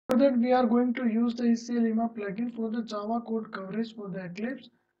For that, we are going to use the EclEmma plugin for the Java code coverage for the Eclipse.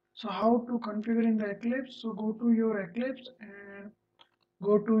 So how to configure in the Eclipse? So go to your Eclipse and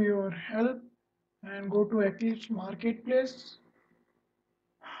go to your help and go to Eclipse marketplace.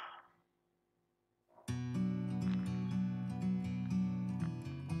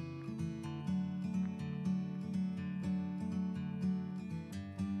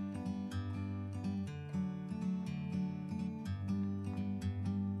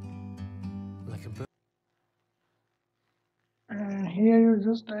 And here you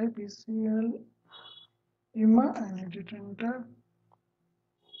just type EclEmma and hit enter.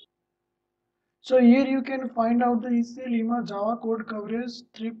 So here you can find out the EclEmma Java code coverage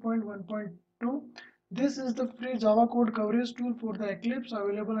 3.1.2. This is the free Java code coverage tool for the Eclipse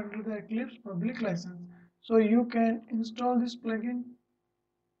available under the Eclipse public license. So you can install this plugin.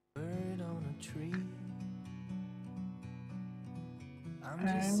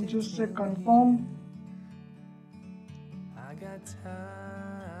 And just say confirm,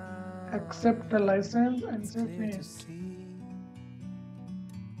 accept the license and say finish.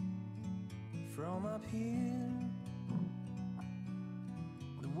 From up here,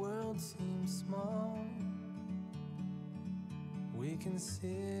 the world seems small. We can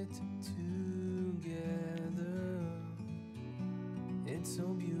sit together. It's so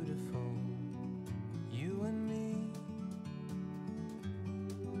beautiful, you and me.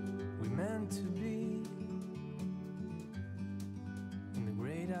 We meant to be in the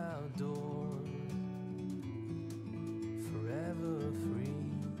great outdoors, forever free.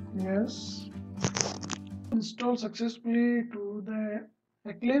 Yes. Install successfully to the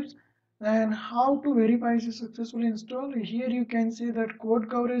Eclipse. Then how to verify is successfully installed? Here you can see that code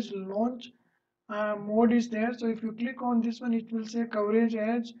coverage launch mode is there. So if you click on this one, it will say coverage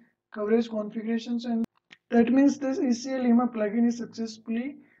edge, coverage configurations, and that means this EclEmma plugin is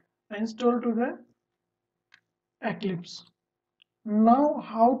successfully installed to the Eclipse. Now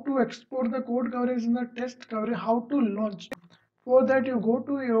how to export the code coverage in the test coverage, how to launch. For that you go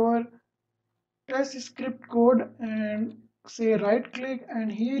to your test script code and say right click,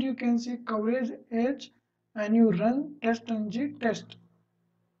 and here you can see coverage edge and you run test-ng test.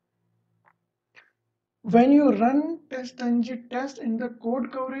 When you run test-ng test in the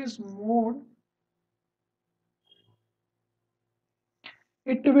code coverage mode,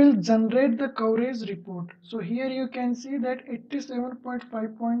 it will generate the coverage report. So here you can see that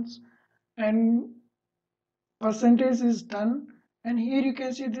 87.5 points and percentage is done, and here you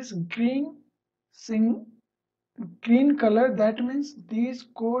can see this green color, that means this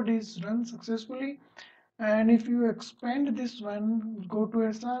code is run successfully. And if you expand this one, go to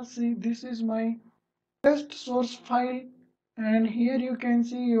src, this is my test source file, and here you can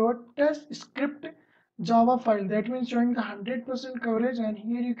see your test script Java file, that means showing the 100% coverage. And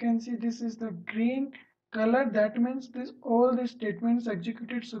here you can see this is the green color, that means this all the statements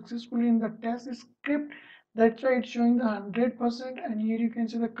executed successfully in the test script, that's why it's showing the 100%. And here you can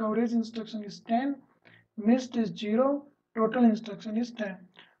see the coverage instruction is 10, missed is 0, total instruction is 10.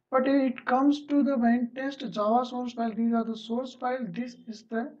 But it comes to the when test Java source file, these are the source file, this is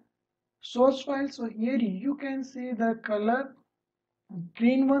the source file. So here you can see the color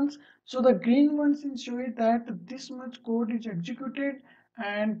green ones. So the green ones is showing that this much code is executed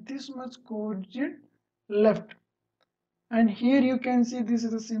and this much code is left. And here you can see this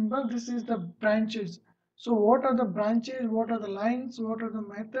is the symbol, this is the branches. So what are the branches, what are the lines, what are the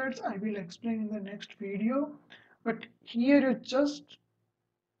methods, I will explain in the next video. But here you just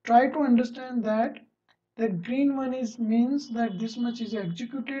try to understand that the green one is means that this much is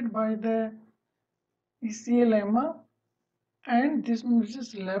executed by the EclEmma and this much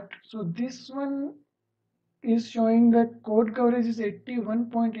is left. So this one is showing that code coverage is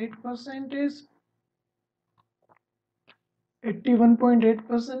 81.8%,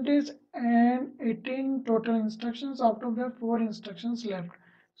 81.8%, and 18 total instructions. Out of the 4 instructions left.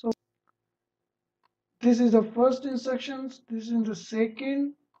 So this is the first instructions, this is the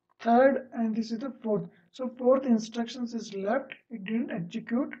second, third, and this is the fourth. So fourth instructions is left, it didn't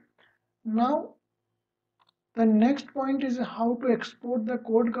execute. Now the next point is how to export the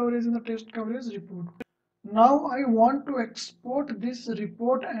code coverage in the test coverage report. Now I want to export this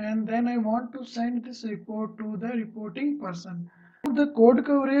report and then I want to send this report to the reporting person. The code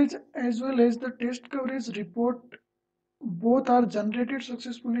coverage as well as the test coverage report both are generated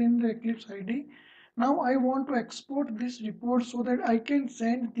successfully in the Eclipse ID. Now I want to export this report so that I can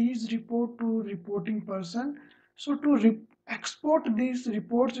send these report to reporting person. So to export these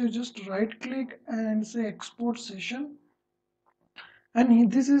reports, you just right click and say export session.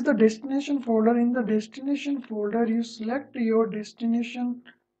 And this is the destination folder. In the destination folder, you select your destination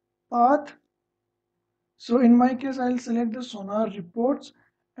path. So in my case, I'll select the Sonar reports,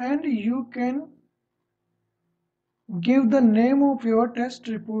 and you can give the name of your test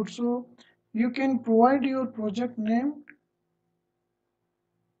report. So you can provide your project name,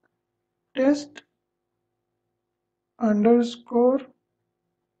 test underscore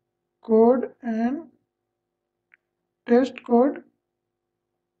code, and test code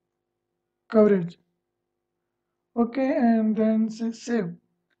coverage. Okay, and then say save.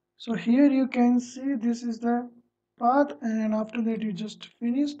 So here you can see this is the path, and after that you just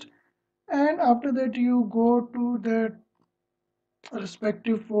finished, and after that you go to the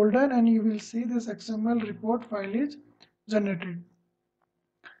respective folder and you will see this XML report file is generated.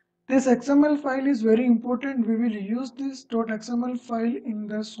 This XML file is very important. We will use this .xml file in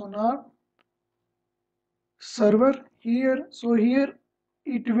the Sonar server here. So here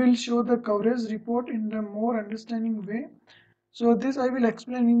it will show the coverage report in the more understanding way. So this I will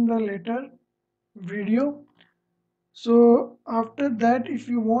explain in the later video. So after that, if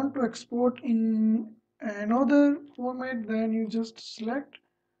you want to export in another format, then you just select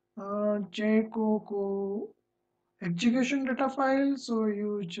jacoco execution data file. So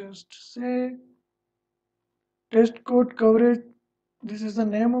you just say test code coverage. This is the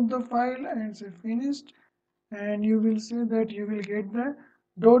name of the file, and say finished, and you will see that you will get the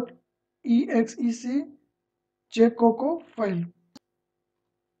 .exec jacoco file.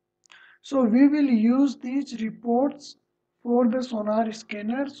 So we will use these reports for the Sonar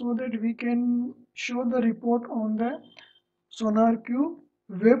scanner so that we can show the report on the SonarQube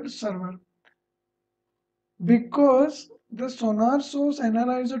web server. Because the Sonar source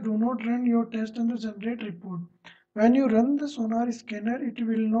analyzer do not run your test and the generate report. When you run the Sonar scanner, it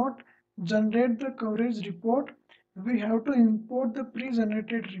will not generate the coverage report. We have to import the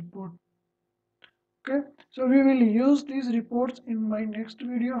pre-generated report. Okay, so we will use these reports in my next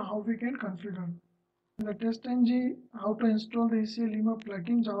video how we can configure. The test ng, how to install the EclEmma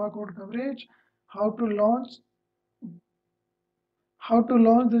plugin, Java code coverage, how to launch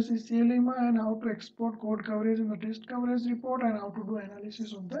this EclEmma, and how to export code coverage in the test coverage report, and how to do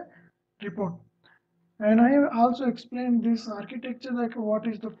analysis of the report. And I have also explained this architecture, like what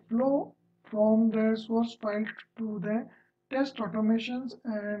is the flow from the source file to the test automations,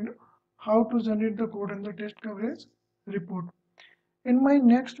 and how to generate the code and the test coverage report. In my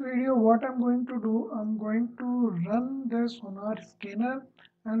next video, what I'm going to do, I'm going to run the Sonar scanner,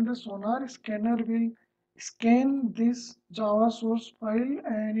 and the Sonar scanner will scan this Java source file,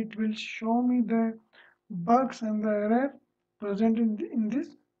 and it will show me the bugs and the error present in this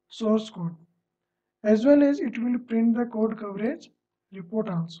source code, as well as it will print the code coverage report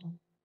also.